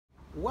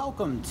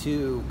Welcome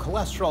to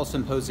Cholesterol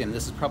Symposium.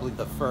 This is probably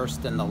the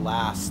first and the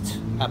last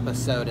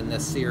episode in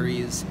this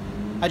series.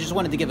 I just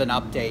wanted to give an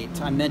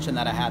update. I mentioned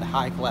that I had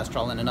high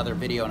cholesterol in another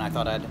video, and I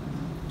thought I'd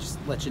just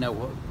let you know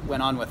what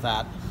went on with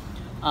that.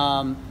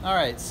 All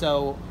right,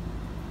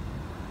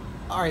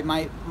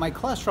 my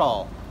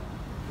cholesterol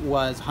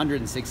was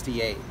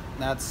 168.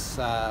 That's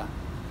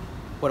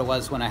what it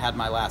was when I had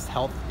my last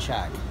health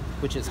check,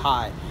 which is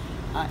high.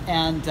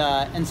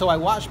 And so I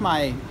watched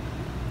my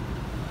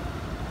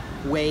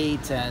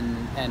weight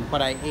and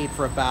what I ate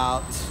for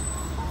about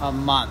a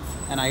month,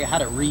 and I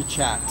had it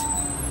rechecked,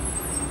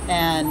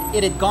 and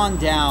it had gone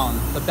down.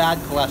 The bad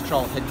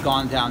cholesterol had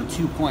gone down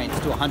 2 points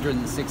to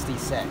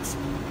 166,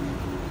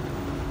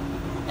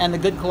 and the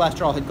good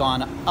cholesterol had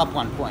gone up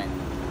 1 point.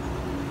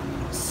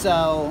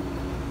 So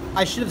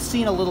I should have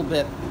seen a little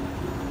bit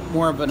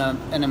more of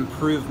an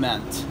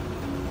improvement.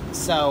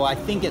 So I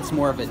think it's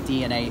more of a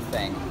DNA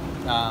thing.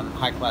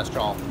 High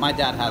cholesterol. My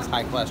dad has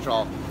high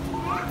cholesterol.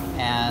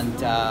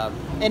 And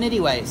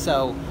anyway,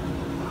 so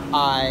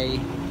I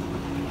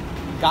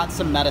got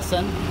some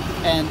medicine,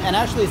 and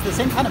actually it's the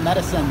same kind of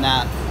medicine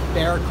that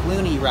Bear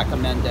Clooney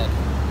recommended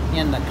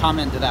in the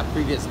comment to that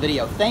previous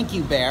video. Thank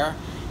you, Bear,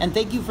 and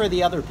thank you for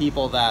the other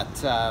people that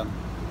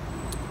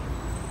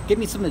gave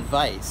me some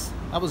advice.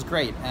 That was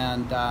great,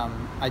 and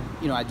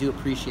I do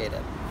appreciate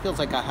it. It feels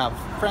like I have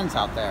friends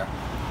out there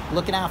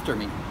looking after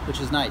me, which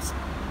is nice.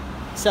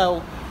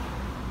 So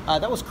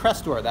that was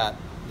Crestor that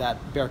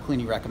Bear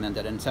Clooney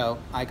recommended, and so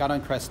I got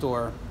on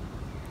Crestor,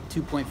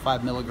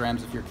 2.5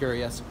 milligrams if you're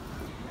curious.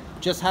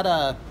 Just had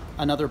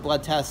another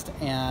blood test,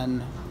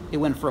 and it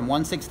went from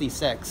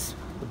 166,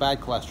 the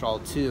bad cholesterol,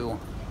 to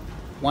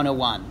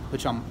 101,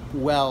 which I'm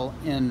well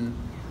in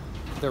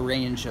the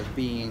range of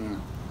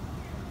being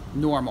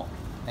normal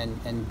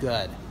and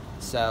good.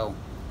 So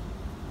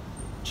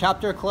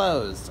chapter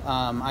closed.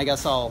 I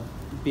guess I'll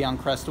be on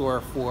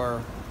Crestor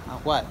for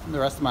the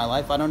rest of my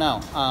life? I don't know,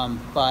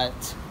 but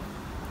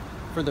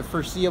for the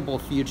foreseeable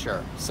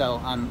future.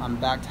 So I'm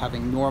back to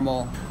having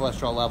normal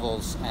cholesterol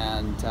levels,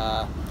 and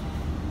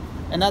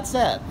that's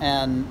it.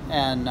 And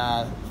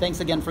thanks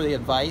again for the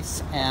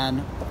advice.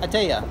 And I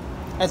tell you,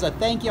 as a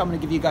thank you, I'm going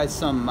to give you guys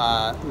some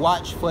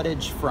watch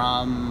footage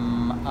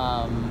from.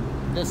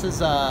 This is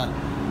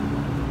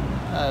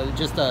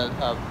just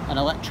an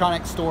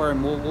electronics store,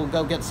 and we'll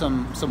go get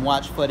some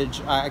watch footage.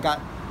 I got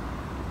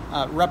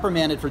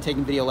reprimanded for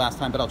taking video last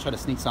time, but I'll try to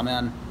sneak some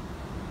in.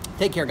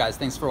 Take care, guys.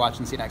 Thanks for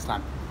watching. See you next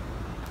time.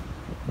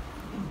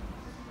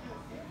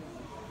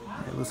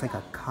 It looks like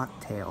a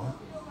cocktail.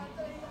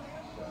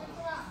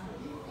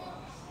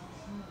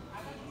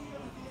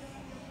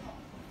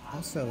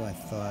 Also, I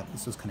thought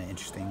this was kind of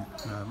interesting.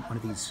 One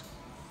of these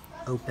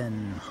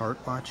open heart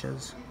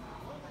watches,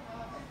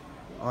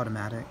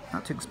 automatic,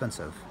 not too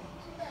expensive.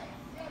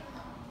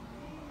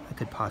 I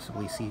could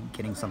possibly see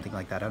getting something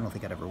like that. I don't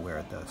think I'd ever wear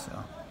it though.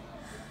 So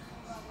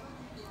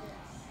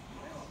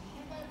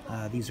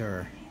these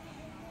are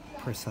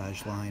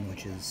Presage line,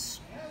 which is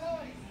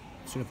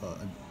sort of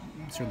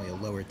certainly a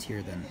lower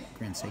tier than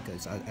Grand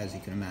Seiko's, as you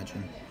can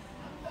imagine,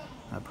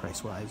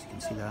 price-wise. You can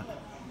see that.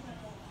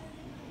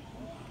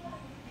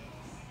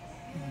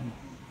 And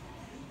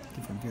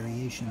different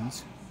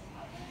variations.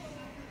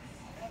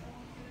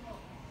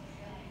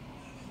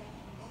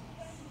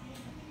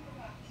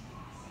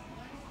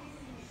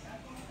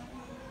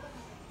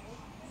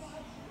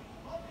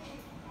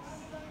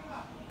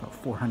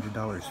 About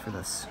 $400 for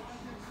this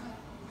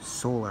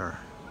solar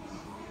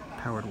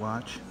powered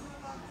watch.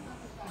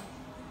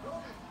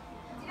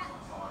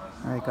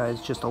 Alright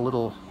guys, just a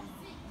little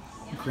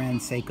Grand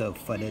Seiko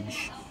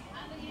footage.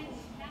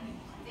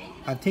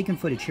 I've taken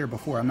footage here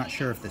before. I'm not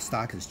sure if the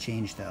stock has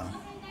changed though.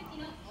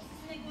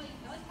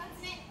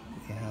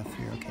 We have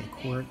here, okay,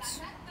 quartz.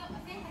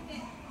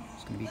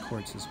 It's going to be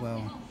quartz as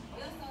well.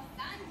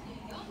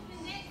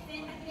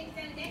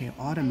 Okay,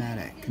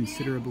 automatic,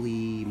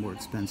 considerably more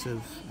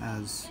expensive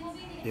as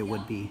it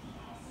would be.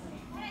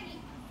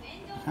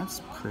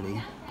 That's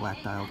pretty,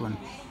 black dialed one.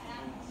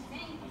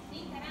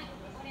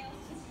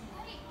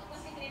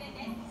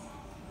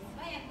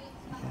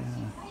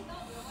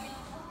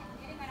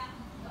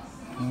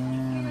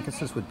 And I guess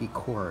this would be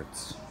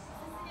quartz.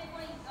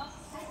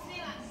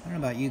 I don't know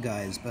about you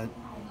guys, but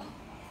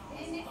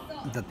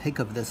the pick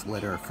of this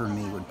litter for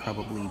me would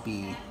probably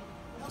be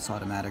this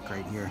automatic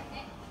right here.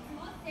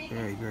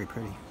 Very, very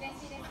pretty.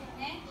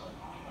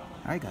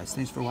 Alright guys,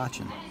 thanks for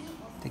watching.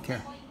 Take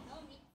care.